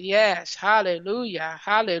 Jesus. Yes. Hallelujah.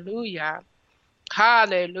 Hallelujah.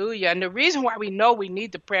 Hallelujah. And the reason why we know we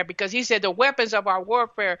need the prayer, because he said the weapons of our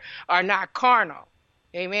warfare are not carnal.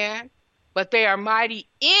 Amen. But they are mighty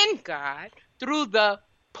in God through the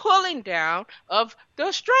pulling down of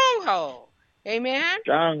the stronghold. Amen.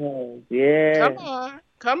 Strongholds, yeah.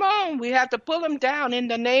 Come on. We have to pull them down in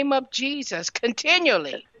the name of Jesus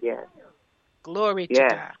continually. Yes. Glory to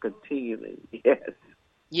Yes. God. Continually. Yes.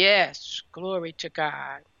 Yes. Glory to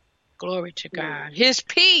God. Glory to God. His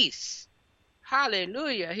peace.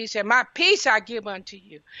 Hallelujah. He said, my peace I give unto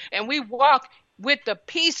you. And we walk with the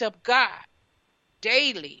peace of God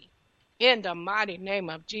daily in the mighty name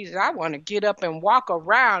of Jesus. I want to get up and walk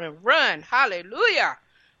around and run. Hallelujah.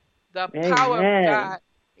 The power of Amen. God.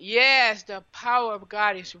 Yes, the power of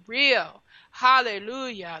God is real.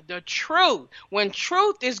 Hallelujah. The truth. When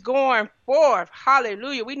truth is going forth,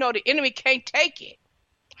 hallelujah, we know the enemy can't take it.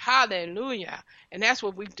 Hallelujah. And that's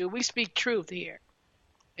what we do. We speak truth here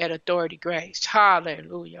at Authority Grace.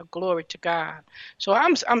 Hallelujah. Glory to God. So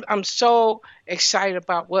I'm so excited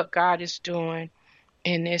about what God is doing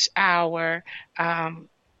in this hour.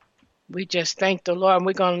 We just thank the Lord. And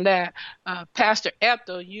we're going to let Pastor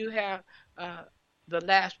Ethel, you have the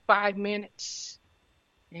last 5 minutes.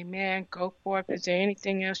 Amen. Go forth. Is there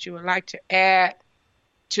anything else you would like to add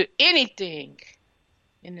to anything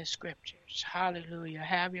in the scriptures? Hallelujah.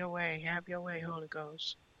 Have your way. Have your way, Holy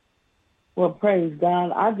Ghost. Well, praise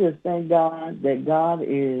God. I just thank God that God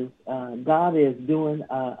is doing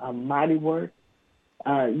a mighty work.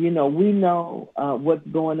 We know what's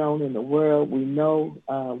going on in the world. We know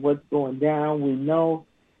what's going down. We know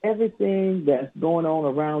everything that's going on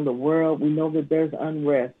around the world. We know that there's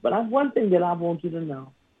unrest. But one thing that I want you to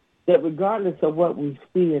know, that regardless of what we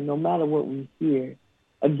see and no matter what we hear,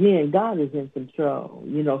 again, God is in control.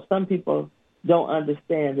 Some people don't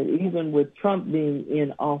understand that even with Trump being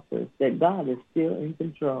in office, that God is still in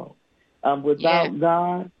control. Without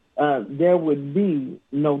God, there would be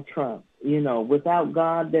no Trump. Without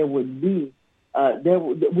God, there would be,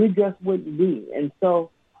 we just wouldn't be. And so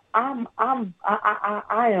I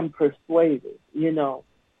am persuaded,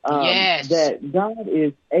 that God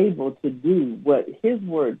is able to do what His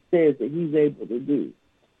Word says that He's able to do.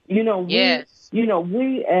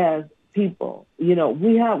 We as people,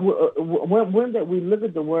 we have when that we look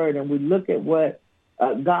at the Word and we look at what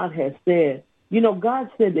God has said. God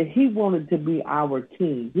said that He wanted to be our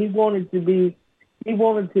King. He wanted to be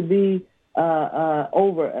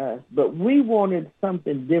over us, but we wanted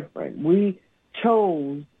something different. We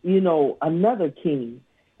chose, another king.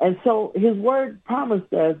 And so His Word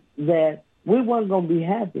promised us that we weren't going to be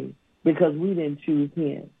happy because we didn't choose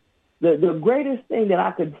Him. The greatest thing that I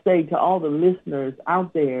could say to all the listeners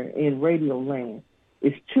out there in Radio Land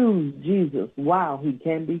is choose Jesus while He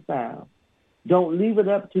can be found. Don't leave it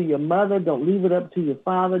up to your mother. Don't leave it up to your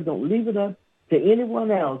father. Don't leave it up to anyone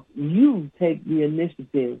else. You take the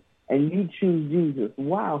initiative and you choose Jesus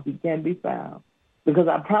while He can be found. Because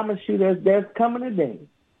I promise you there's coming a day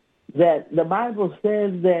that the Bible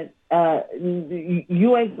says that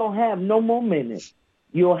you ain't going to have no more minutes.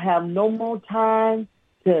 You'll have no more time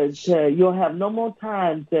you'll have no more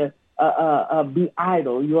time to be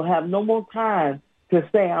idle. You'll have no more time to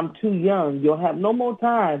say I'm too young. You'll have no more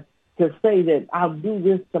time to say that I'll do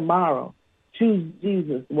this tomorrow. Choose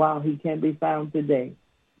Jesus while He can be found today.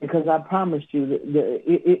 Because I promise you that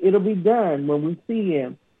it'll be done when we see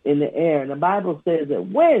Him in the air. And the Bible says that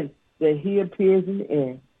when that He appears in the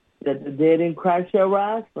air, that the dead in Christ shall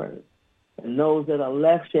rise first, and those that are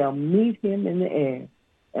left shall meet Him in the air.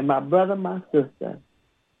 And my brother, my sister,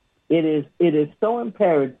 it is so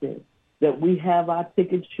imperative that we have our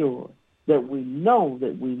ticket sure, that we know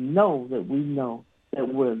that we're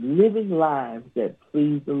living lives that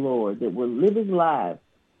please the Lord, that we're living lives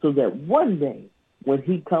so that one day when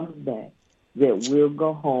He comes back, that we'll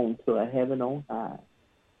go home to a heaven on high.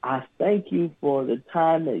 I thank you for the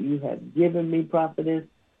time that you have given me, Prophetess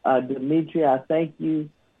Demetria. I thank you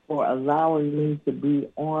for allowing me to be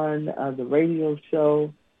on the radio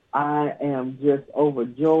show. I am just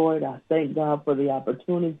overjoyed. I thank God for the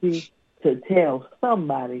opportunity to tell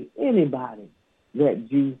somebody, anybody, that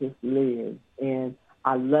Jesus lives. And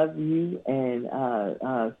I love you. And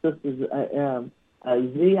Sister Z,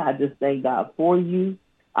 I just thank God for you.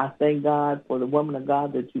 I thank God for the woman of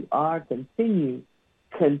God that you are. Continue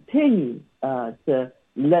to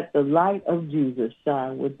let the light of Jesus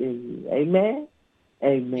shine within you. Amen?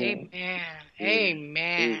 Amen.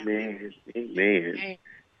 Amen. Amen. Amen.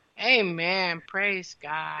 Amen. Praise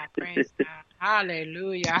God. Praise God.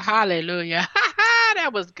 Hallelujah. Hallelujah.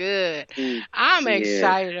 That was good. I'm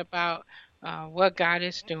excited about what God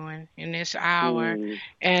is doing in this hour.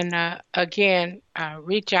 And again,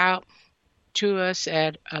 reach out to us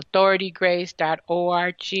at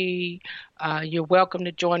authoritygrace.org. You're welcome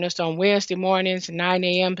to join us on Wednesday mornings, 9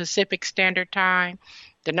 a.m. Pacific Standard Time.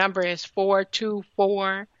 The number is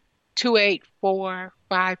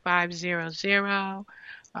 424-284-5500.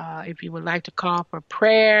 If you would like to call for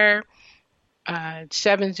prayer,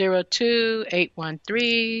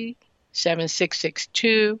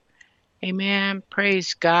 702-813-7662. Amen.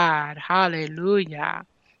 Praise God. Hallelujah.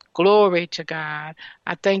 Glory to God.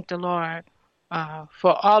 I thank the Lord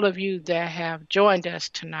for all of you that have joined us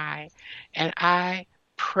tonight. And I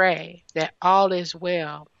pray that all is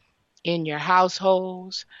well in your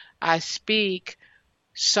households. I speak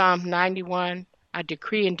Psalm 91. I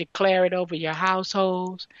decree and declare it over your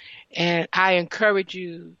households. And I encourage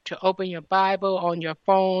you to open your Bible on your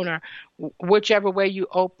phone or whichever way you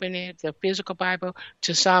open it, the physical Bible,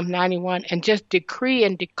 to Psalm 91, and just decree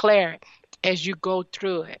and declare it as you go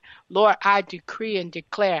through it. Lord, I decree and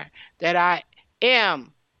declare that I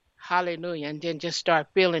am, hallelujah, and then just start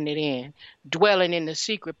filling it in, dwelling in the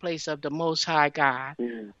secret place of the Most High God,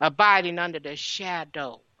 abiding under the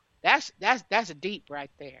shadow. That's deep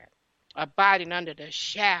right there. Abiding under the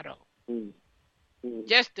shadow.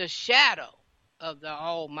 Just the shadow of the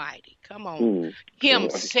Almighty. Come on.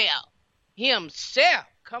 Himself.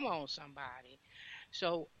 Come on, somebody.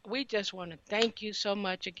 So we just want to thank you so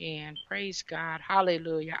much again. Praise God.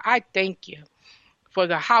 Hallelujah. I thank you for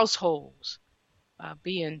the households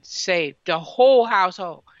being saved. The whole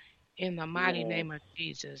household. In the mighty name of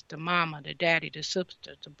Jesus. The mama, the daddy, the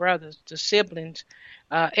sisters, the brothers, the siblings.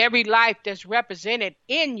 Every life that's represented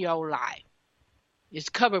in your life is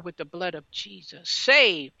covered with the blood of Jesus.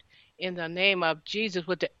 Saved in the name of Jesus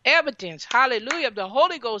with the evidence, hallelujah, of the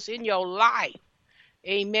Holy Ghost in your life.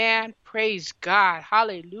 Amen. Praise God.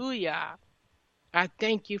 Hallelujah. I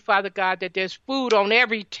thank you, Father God, that there's food on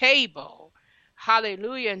every table.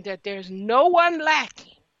 Hallelujah. And that there's no one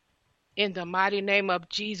lacking in the mighty name of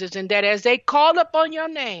Jesus. And that as they call upon your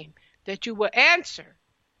name, that you will answer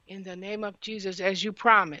in the name of Jesus as you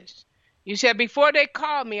promised. You said, before they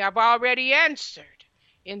call me, I've already answered.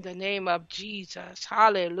 In the name of Jesus.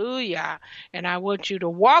 Hallelujah. And I want you to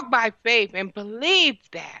walk by faith and believe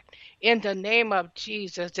that in the name of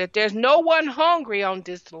Jesus, that there's no one hungry on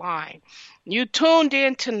this line. You tuned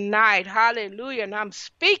in tonight. Hallelujah. And I'm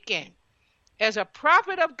speaking as a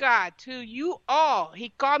prophet of God to you all. He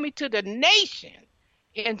called me to the nation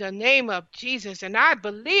in the name of Jesus. And I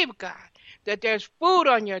believe, God, that there's food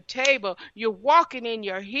on your table. You're walking in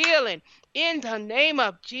your healing in the name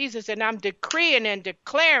of Jesus. And I'm decreeing and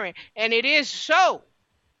declaring, and it is so.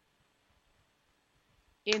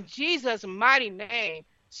 In Jesus' mighty name,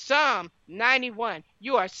 Psalm 91.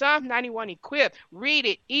 You are Psalm 91 equipped. Read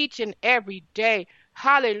it each and every day.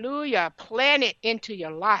 Hallelujah. Plant it into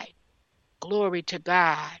your life. Glory to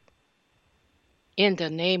God. In the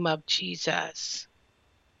name of Jesus.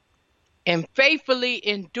 And faithfully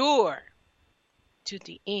endure to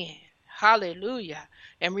the end. Hallelujah.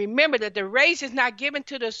 And remember that the race is not given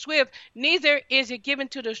to the swift, neither is it given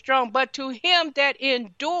to the strong, but to him that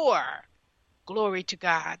endure. Glory to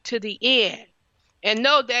God, to the end. And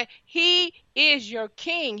know that he is your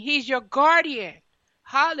king. He's your guardian.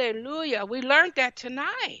 Hallelujah. We learned that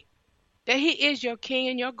tonight. That he is your king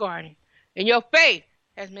and your guardian. And your faith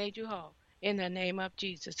has made you whole. In the name of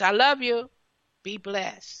Jesus. I love you. Be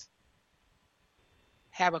blessed.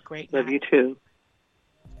 Have a great night. Love you too.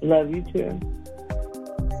 Love you too.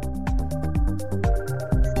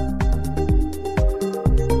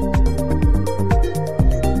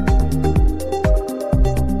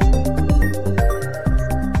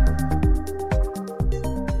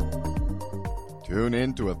 Tune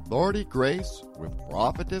in to Authority Grace with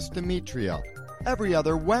Prophetess Demetria every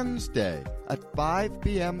other Wednesday at 5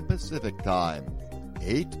 p.m. Pacific Time,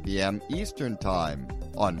 8 p.m. Eastern Time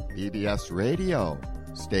on PBS Radio,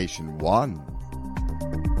 Station 1.